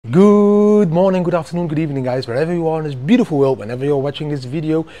Good morning, good afternoon, good evening guys, wherever you are in this beautiful world, whenever you're watching this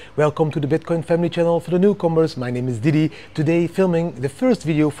video. Welcome to the Bitcoin family channel. For the newcomers, my name is Didi. Today filming the first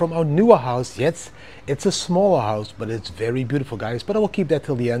video from our newer house. Yes, it's a smaller house, but it's very beautiful guys, but I will keep that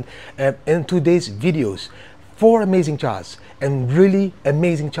till the end. In today's videos, 4 amazing charts and really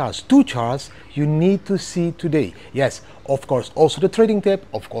amazing charts. 2 charts you need to see today. Yes, of course also the trading tip,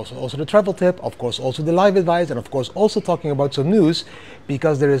 of course also the travel tip, of course also the live advice, and of course also talking about some news,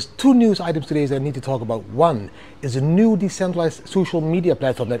 because there is 2 news items today that I need to talk about. One is a new decentralized social media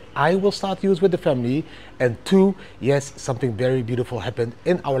platform that I will start to use with the family, and 2, yes, something very beautiful happened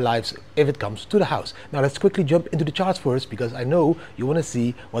in our lives if it comes to the house. Now let's quickly jump into the charts first, because I know you want to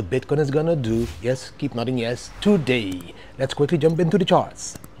see what Bitcoin is gonna do. Yes, keep nodding yes today. Let's quickly jump into the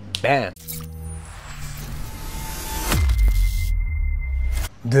charts. Bam.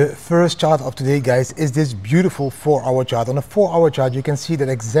 The first chart of today guys is this beautiful 4-hour chart. On a 4-hour chart you can see that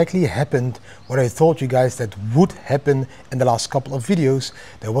exactly happened what I told you guys that would happen in the last couple of videos.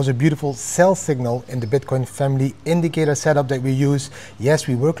 There was a beautiful sell signal in the Bitcoin family indicator setup that we use. Yes,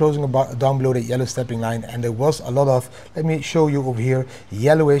 we were closing about down below the yellow stepping line, and there was a lot of, let me show you over here,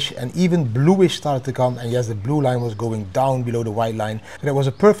 yellowish and even bluish started to come, and yes, the blue line was going down below the white line. So that was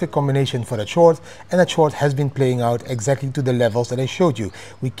a perfect combination for that short, and that short has been playing out exactly to the levels that I showed you.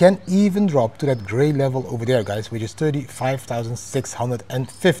 We can even drop to that gray level over there guys, which is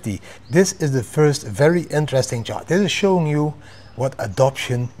 35,650. This is the first very interesting chart. This is showing you what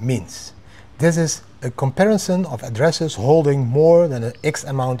adoption means. This is a comparison of addresses holding more than an X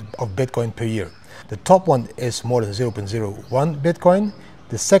amount of Bitcoin per year. The top one is more than 0.01 Bitcoin.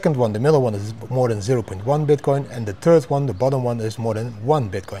 The second one, the middle one, is more than 0.1 Bitcoin, and the third one, the bottom one, is more than 1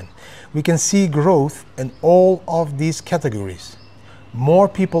 Bitcoin. We can see growth in all of these categories. More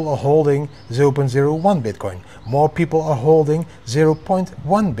people are holding 0.01 Bitcoin, more people are holding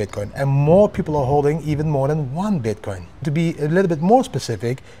 0.1 Bitcoin, and more people are holding even more than 1 Bitcoin. To be a little bit more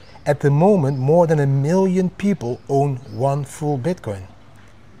specific, at the moment more than 1 million people own 1 full Bitcoin.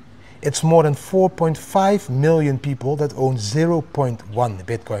 It's more than 4.5 million people that own 0.1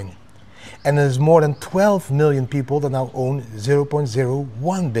 Bitcoin. And there's more than 12 million people that now own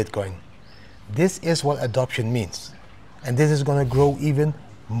 0.01 Bitcoin. This is what adoption means. And this is going to grow even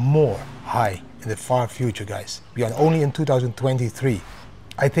more high in the far future guys. We are only in 2023.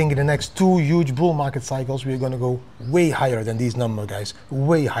 I think in the next 2 huge bull market cycles we're going to go way higher than these numbers guys,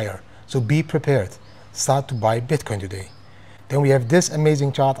 way higher. So be prepared. Start to buy Bitcoin today. Then we have this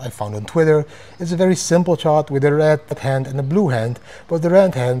amazing chart I found on Twitter. It's a very simple chart with a red hand and a blue hand, but the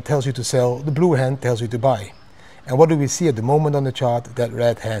red hand tells you to sell, the blue hand tells you to buy. And what do we see at the moment on the chart? That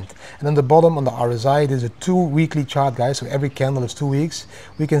red hand. And on the bottom on the RSI, there's a 2 weekly chart guys, so every candle is 2 weeks.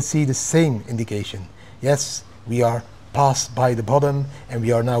 We can see the same indication. Yes, we are passed by the bottom and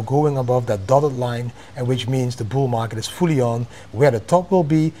we are now going above that dotted line, and which means the bull market is fully on. Where the top will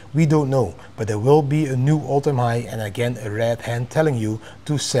be, we don't know, but there will be a new all-time high, and again a red hand telling you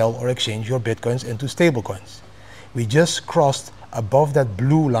to sell or exchange your Bitcoins into stablecoins. We just crossed above that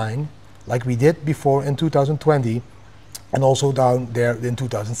blue line like we did before in 2020 and also down there in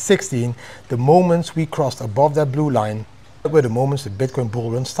 2016. The moments we crossed above that blue line were the moments the Bitcoin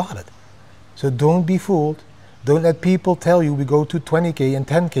bull run started. So don't be fooled. Don't let people tell you we go to 20k and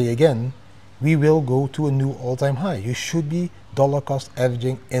 10k again. We will go to a new all-time high. You should be dollar cost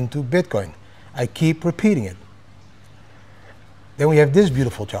averaging into Bitcoin. I keep repeating it. Then we have this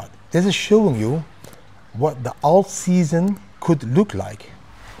beautiful chart. This is showing you what the alt season could look like,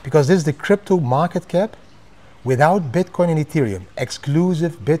 because this is the crypto market cap without Bitcoin and Ethereum,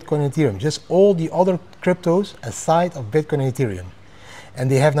 exclusive Bitcoin and Ethereum, just all the other cryptos aside of Bitcoin and Ethereum. And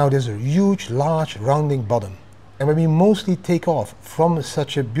they have now this huge, large rounding bottom. And when we mostly take off from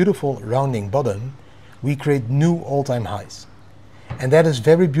such a beautiful rounding bottom, we create new all-time highs. And that is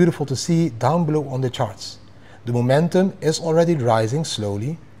very beautiful to see down below on the charts. The momentum is already rising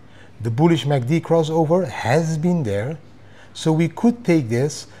slowly. The bullish MACD crossover has been there. So we could take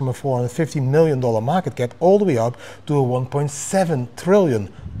this from a $450 million market cap all the way up to a $1.7 trillion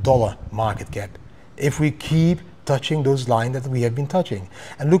market cap if we keep touching those lines that we have been touching.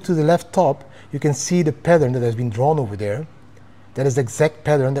 And look to the left top, you can see the pattern that has been drawn over there. That is the exact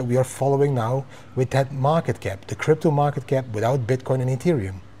pattern that we are following now with that market cap, the crypto market cap without Bitcoin and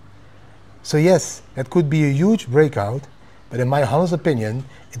Ethereum. So yes, that could be a huge breakout, but in my honest opinion,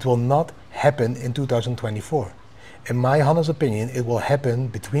 it will not happen in 2024. In my honest opinion, it will happen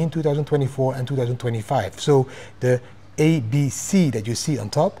between 2024 and 2025. So the ABC that you see on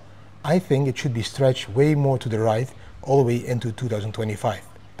top, I think it should be stretched way more to the right, all the way into 2025.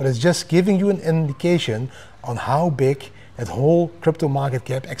 But it's just giving you an indication on how big that whole crypto market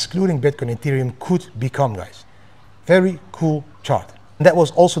cap, excluding Bitcoin and Ethereum, could become, guys. Very cool chart. And that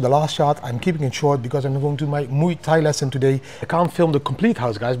was also the last chart. I'm keeping it short because I'm going to my Muay Thai lesson today. I can't film the complete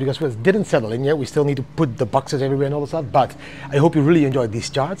house, guys, because we didn't settle in yet. We still need to put the boxes everywhere and all that stuff. But I hope you really enjoyed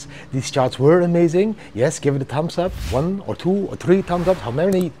these charts. These charts were amazing. Yes, give it a thumbs up. 1 or 2 or 3 thumbs up. How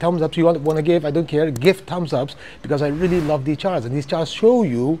many thumbs ups you want to give, I don't care. Give thumbs ups because I really love these charts. And these charts show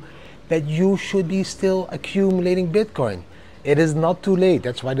you that you should be still accumulating Bitcoin. It is not too late.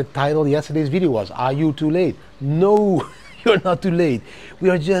 That's why the title of yesterday's video was, Are you too late? No. You're not too late. We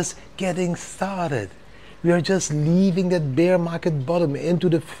are just getting started. We are just leaving that bear market bottom into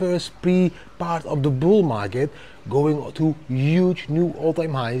the first pre-part of the bull market, going to huge new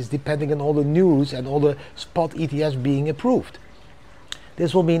all-time highs depending on all the news and all the spot ETFs being approved.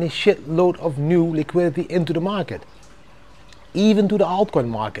 This will mean a shitload of new liquidity into the market, even to the altcoin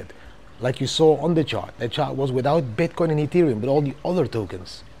market, like you saw on the chart. That chart was without Bitcoin and Ethereum, but all the other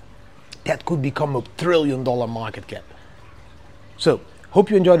tokens. That could become a $1 trillion market cap. So, hope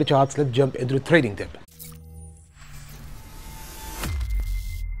you enjoyed the charts. Let's jump into the trading tip.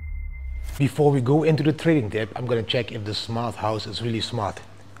 Before we go into the trading tip, I'm going to check if the smart house is really smart.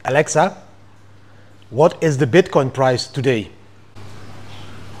 Alexa, what is the Bitcoin price today?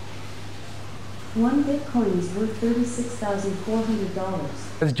 1 Bitcoin is worth $36,400.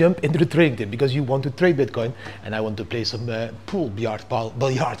 Let's jump into the trading tip because you want to trade Bitcoin and I want to play some billiard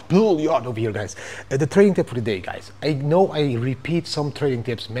over here, guys. The trading tip for the day, guys. I know I repeat some trading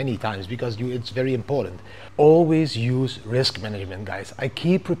tips many times because it's very important. Always use risk management, guys. I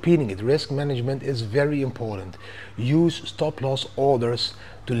keep repeating it. Risk management is very important. Use stop loss orders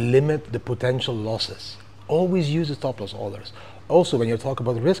to limit the potential losses. Always use the stop loss orders. Also, when you talk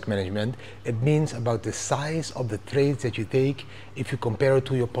about risk management, it means about the size of the trades that you take if you compare it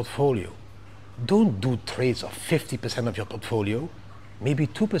to your portfolio. Don't do trades of 50% of your portfolio, maybe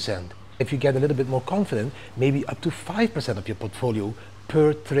 2%. If you get a little bit more confident, maybe up to 5% of your portfolio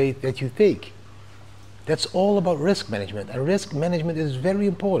per trade that you take. That's all about risk management, and risk management is very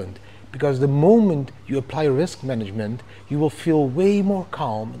important because the moment you apply risk management, you will feel way more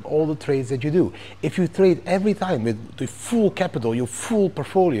calm in all the trades that you do. If you trade every time with the full capital, your full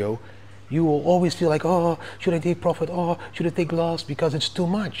portfolio, you will always feel like, oh, should I take profit? Oh, should I take loss? Because it's too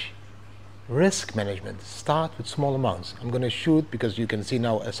much. Risk management, start with small amounts. I'm gonna shoot because you can see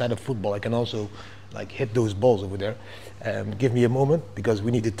now, aside of football, I can also like hit those balls over there. Give me a moment because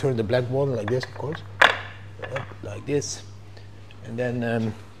we need to turn the black one like this, of course. Like this. And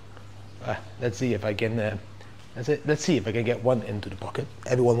then, let's see if I can. Let's see if I can get one into the pocket.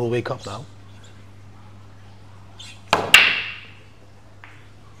 Everyone will wake up now.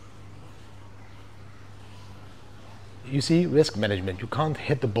 You see, risk management. You can't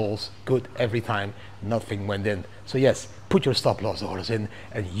hit the balls good every time. Nothing went in. So yes, put your stop loss orders in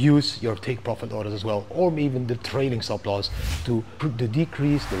and use your take profit orders as well, or even the trailing stop loss to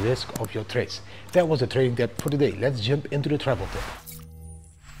decrease the risk of your trades. That was the trading tip for today. Let's jump into the travel tip.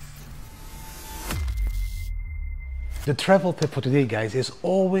 The travel tip for today, guys, is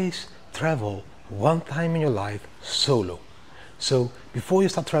always travel one time in your life solo. So before you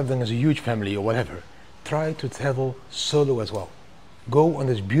start traveling as a huge family or whatever, try to travel solo as well. Go on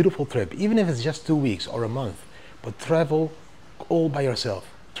this beautiful trip, even if it's just 2 weeks or a month, but travel all by yourself.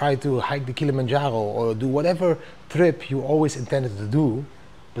 Try to hike the Kilimanjaro or do whatever trip you always intended to do,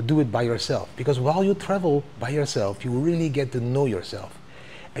 but do it by yourself. Because while you travel by yourself, you really get to know yourself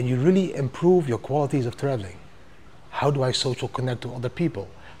and you really improve your qualities of traveling. How do I social connect to other people?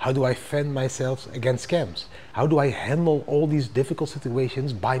 How do I fend myself against scams? How do I handle all these difficult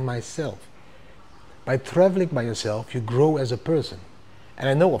situations by myself? By traveling by yourself, you grow as a person. And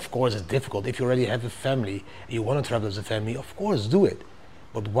I know, of course, it's difficult. If you already have a family and you want to travel as a family, of course, do it.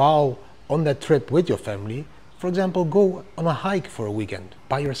 But while on that trip with your family, for example, go on a hike for a weekend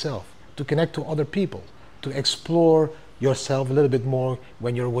by yourself to connect to other people, to explore yourself a little bit more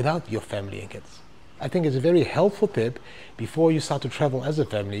when you're without your family and kids. I think it's a very helpful tip before you start to travel as a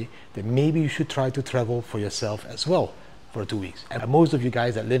family, that maybe you should try to travel for yourself as well for 2 weeks. And most of you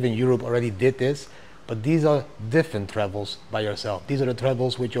guys that live in Europe already did this, but these are different travels by yourself. These are the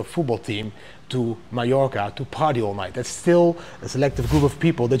travels with your football team to Mallorca to party all night. That's still a selective group of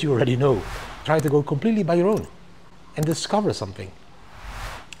people that you already know. Try to go completely by your own and discover something.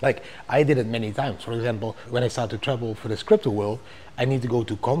 Like I did it many times. For example, when I started to travel for this crypto world, I need to go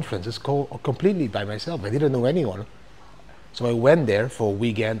to conferences completely by myself. I didn't know anyone. So I went there for a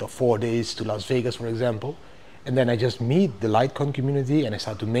weekend or 4 days to Las Vegas, for example. And then I just meet the Litecoin community and I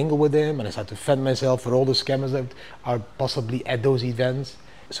start to mingle with them and I start to fend myself for all the scammers that are possibly at those events.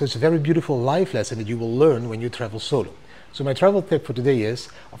 So it's a very beautiful life lesson that you will learn when you travel solo. So my travel tip for today is,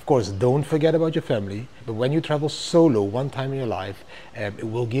 of course, don't forget about your family, but when you travel solo one time in your life, it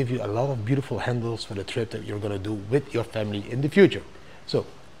will give you a lot of beautiful handles for the trip that you're going to do with your family in the future. So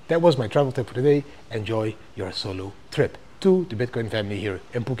that was my travel tip for today. Enjoy your solo trip to the Bitcoin family here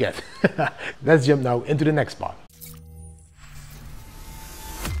in Phuket. Let's jump now into the next part.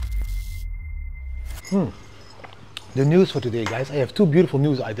 The news for today, guys. I have two beautiful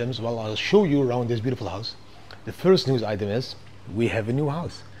news items. Well, I'll show you around this beautiful house. The first news item is we have a new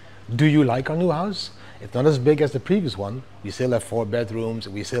house. Do you like our new house? It's not as big as the previous one. We still have 4 bedrooms.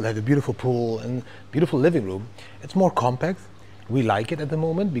 We still have a beautiful pool and beautiful living room. It's more compact. We like it at the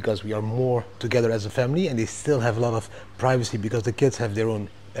moment because we are more together as a family, and they still have a lot of privacy because the kids have their own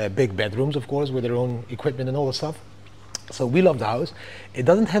big bedrooms, of course, with their own equipment and all the stuff. So we love the house. It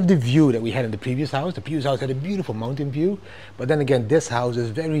doesn't have the view that we had in the previous house. The previous house had a beautiful mountain view, but then again, this house is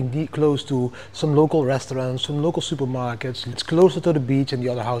very close to some local restaurants, some local supermarkets. It's closer to the beach than the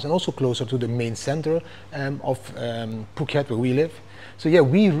other house, and also closer to the main center of Phuket, where we live. So yeah,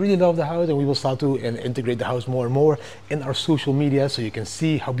 we really love the house, and we will start to integrate the house more and more in our social media, so you can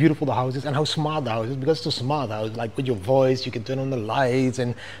see how beautiful the house is and how smart the house is, because it's a smart house. Like with your voice, you can turn on the lights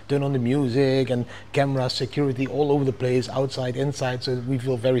and turn on the music, and camera security all over the place, outside, inside, so we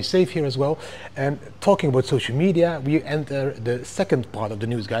feel very safe here as well. And talking about social media, we enter the second part of the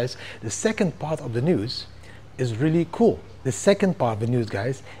news, guys. The second part of the news is really cool. The second part of the news,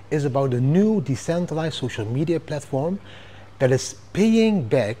 guys, is about the new decentralized social media platform that is paying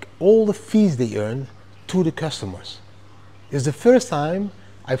back all the fees they earn to the customers. It's the first time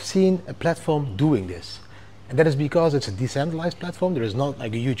I've seen a platform doing this. And that is because it's a decentralized platform. There is not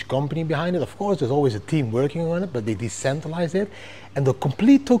like a huge company behind it. Of course, there's always a team working on it, but they decentralize it. And the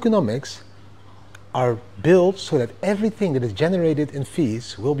complete tokenomics are built so that everything that is generated in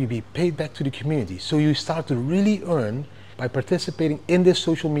fees will be paid back to the community. So you start to really earn by participating in this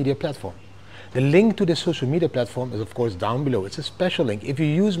social media platform. The link to the social media platform is, of course, down below. It's a special link. If you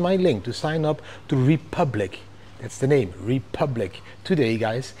use my link to sign up to Republik, that's the name, Republik, today,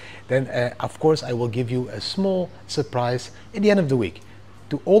 guys, then of course I will give you a small surprise at the end of the week.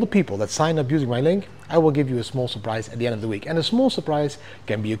 To all the people that sign up using my link, I will give you a small surprise at the end of the week. And a small surprise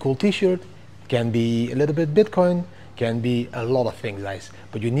can be a cool t-shirt, can be a little bit Bitcoin, can be a lot of things, guys.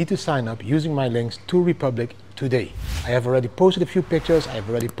 But you need to sign up using my links to Republik today. I have already posted a few pictures. I have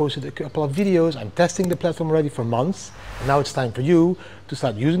already posted a couple of videos. I'm testing the platform already for months. And now it's time for you to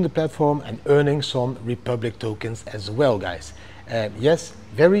start using the platform and earning some Republik tokens as well, guys. Yes,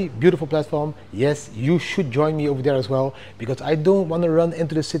 very beautiful platform. Yes, you should join me over there as well, because I don't want to run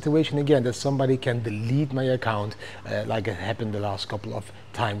into the situation again that somebody can delete my account like it happened the last couple of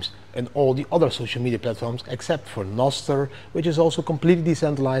times and all the other social media platforms, except for NOSTR, which is also completely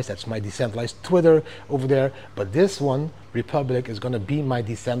decentralized. That's my decentralized Twitter over there. But this one, Republik, is going to be my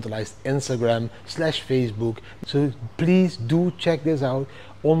decentralized Instagram/Facebook. So please do check this out.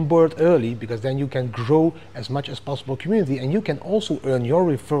 On board early, because then you can grow as much as possible community, and you can also earn your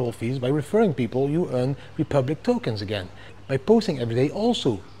referral fees by referring people. You earn Republik tokens again. By posting every day,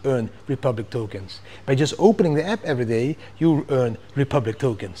 also earn Republik tokens. By just opening the app every day, you earn Republik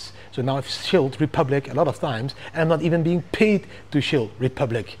tokens. So now I've shilled Republik a lot of times, and I'm not even being paid to shill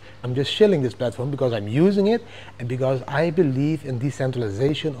Republik. I'm just shilling this platform because I'm using it and because I believe in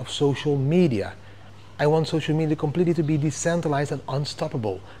decentralization of social media. I want social media completely to be decentralized and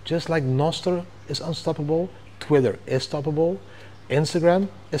unstoppable. Just like NOSTR is unstoppable, Twitter is stoppable, Instagram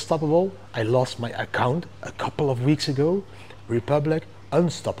is stoppable. I lost my account a couple of weeks ago. Republik,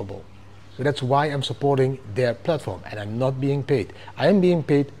 unstoppable. So that's why I'm supporting their platform, and I'm not being paid. I am being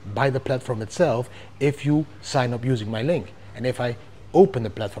paid by the platform itself if you sign up using my link. And if I open the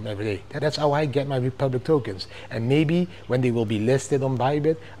platform every day. That's how I get my Republik tokens. And maybe when they will be listed on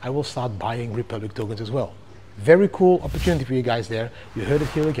Bybit, I will start buying Republik tokens as well. Very cool opportunity for you guys there. You heard it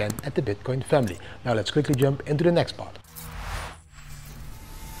here again at the Bitcoin family. Now let's quickly jump into the next part.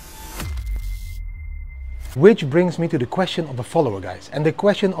 Which brings me to the question of a follower, guys. And the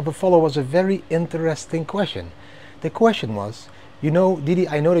question of a follower was a very interesting question. The question was, you know, Didi,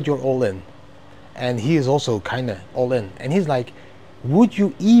 I know that you're all in. And he is also kind of all in. And he's like, would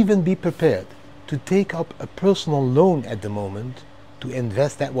you even be prepared to take up a personal loan at the moment to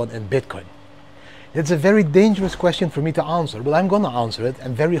invest that one in Bitcoin? It's a very dangerous question for me to answer, but I'm gonna answer it,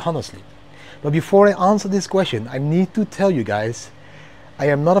 and very honestly. But before I answer this question, I need to tell you guys, I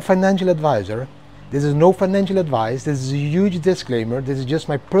am not a financial advisor. This is no financial advice. This is a huge disclaimer. This is just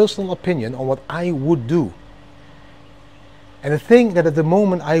my personal opinion on what I would do. And the thing that at the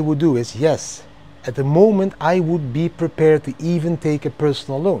moment I would do is, yes, at the moment I would be prepared to even take a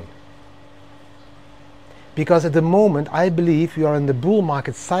personal loan. Because at the moment, I believe we are in the bull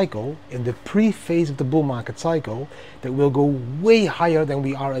market cycle, in the pre-phase of the bull market cycle, that will go way higher than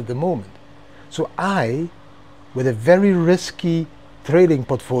we are at the moment. So I, with a very risky trading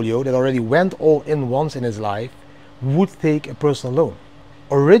portfolio that already went all in once in his life, would take a personal loan.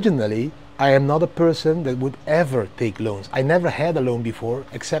 Originally, I am not a person that would ever take loans. I never had a loan before,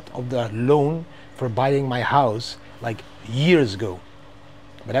 except of the loan for buying my house like years ago.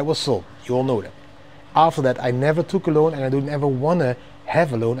 But that was sold, you all know that. After that, I never took a loan, and I don't ever want to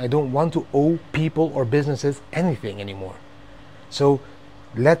have a loan. I don't want to owe people or businesses anything anymore. So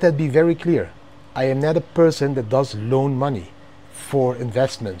let that be very clear. I am not a person that does loan money for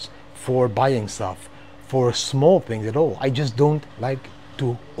investments, for buying stuff, for small things at all. I just don't like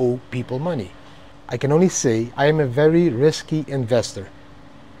to owe people money. I can only say I am a very risky investor,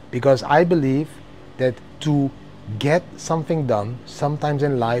 because I believe that to get something done, sometimes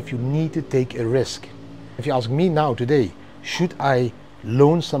in life you need to take a risk. If you ask me now today, should I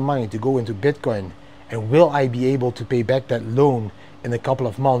loan some money to go into Bitcoin, and will I be able to pay back that loan in a couple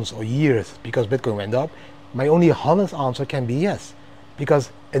of months or years because Bitcoin went up? My only honest answer can be yes.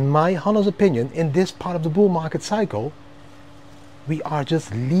 Because in my honest opinion, in this part of the bull market cycle, we are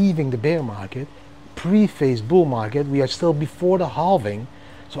just leaving the bear market, pre-phase bull market. We are still before the halving.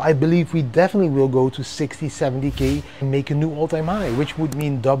 So I believe we definitely will go to 60, 70K and make a new all-time high, which would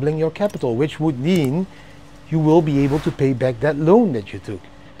mean doubling your capital, which would mean you will be able to pay back that loan that you took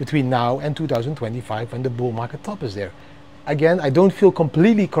between now and 2025 when the bull market top is there. Again, I don't feel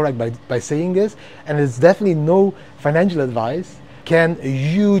completely correct by saying this, and it's definitely no financial advice. Can a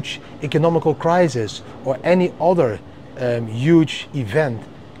huge economical crisis or any other huge event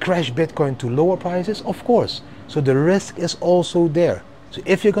crash Bitcoin to lower prices? Of course. So the risk is also there. So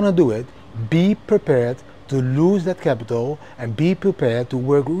if you're gonna do it, be prepared to lose that capital, and be prepared to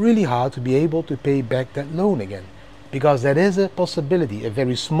work really hard to be able to pay back that loan again. Because that is a possibility, a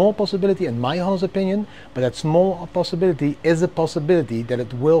very small possibility in my honest opinion, but that small possibility is a possibility that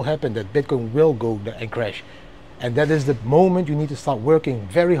it will happen, that Bitcoin will go and crash. And that is the moment you need to start working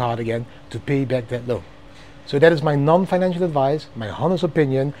very hard again to pay back that loan. So that is my non-financial advice, my honest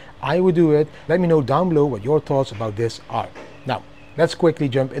opinion. I would do it. Let me know down below what your thoughts about this are. Now, let's quickly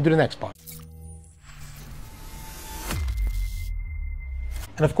jump into the next part.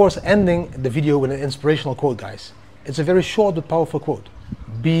 And of course, ending the video with an inspirational quote, guys. It's a very short but powerful quote.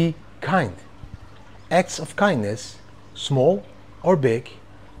 Be kind. Acts of kindness, small or big,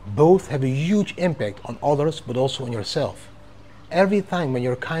 both have a huge impact on others, but also on yourself. Every time when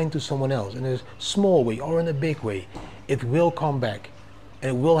you're kind to someone else in a small way or in a big way, it will come back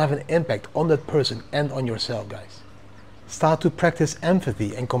and it will have an impact on that person and on yourself, guys. Start to practice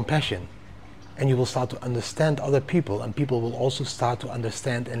empathy and compassion, and you will start to understand other people, and people will also start to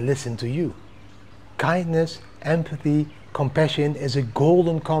understand and listen to you. Kindness, empathy, compassion is a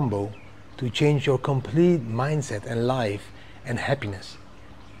golden combo to change your complete mindset and life and happiness.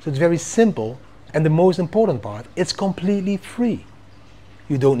 So it's very simple, and the most important part, it's completely free.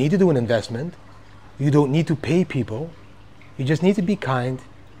 You don't need to do an investment. You don't need to pay people. You just need to be kind,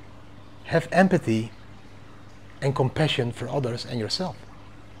 have empathy and compassion for others and yourself.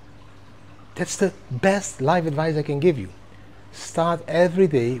 That's the best life advice I can give you. Start every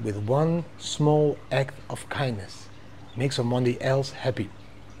day with one small act of kindness. Make somebody else happy.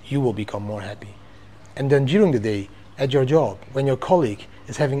 You will become more happy. And then during the day, at your job, when your colleague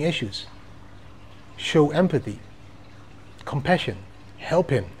is having issues, show empathy, compassion, help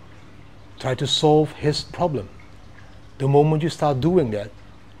him, try to solve his problem. The moment you start doing that,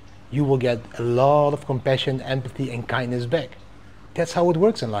 you will get a lot of compassion, empathy, and kindness back. That's how it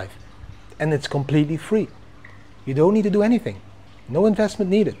works in life. And it's completely free. You don't need to do anything. No investment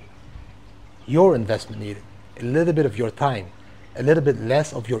needed. Your investment needed. A little bit of your time, a little bit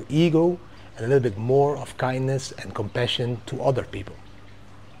less of your ego, and a little bit more of kindness and compassion to other people.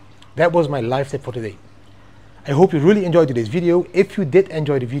 That was my life tip for today. I hope you really enjoyed today's video. If you did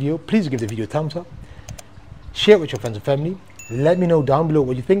enjoy the video, please give the video a thumbs up. Share it with your friends and family. Let me know down below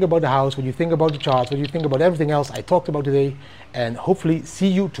what you think about the house, what you think about the charts, what you think about everything else I talked about today. And hopefully see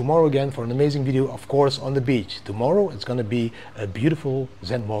you tomorrow again for an amazing video, of course, on the beach. Tomorrow it's going to be a beautiful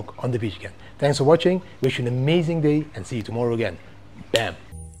Zen walk on the beach again. Thanks for watching. Wish you an amazing day and see you tomorrow again. Bam.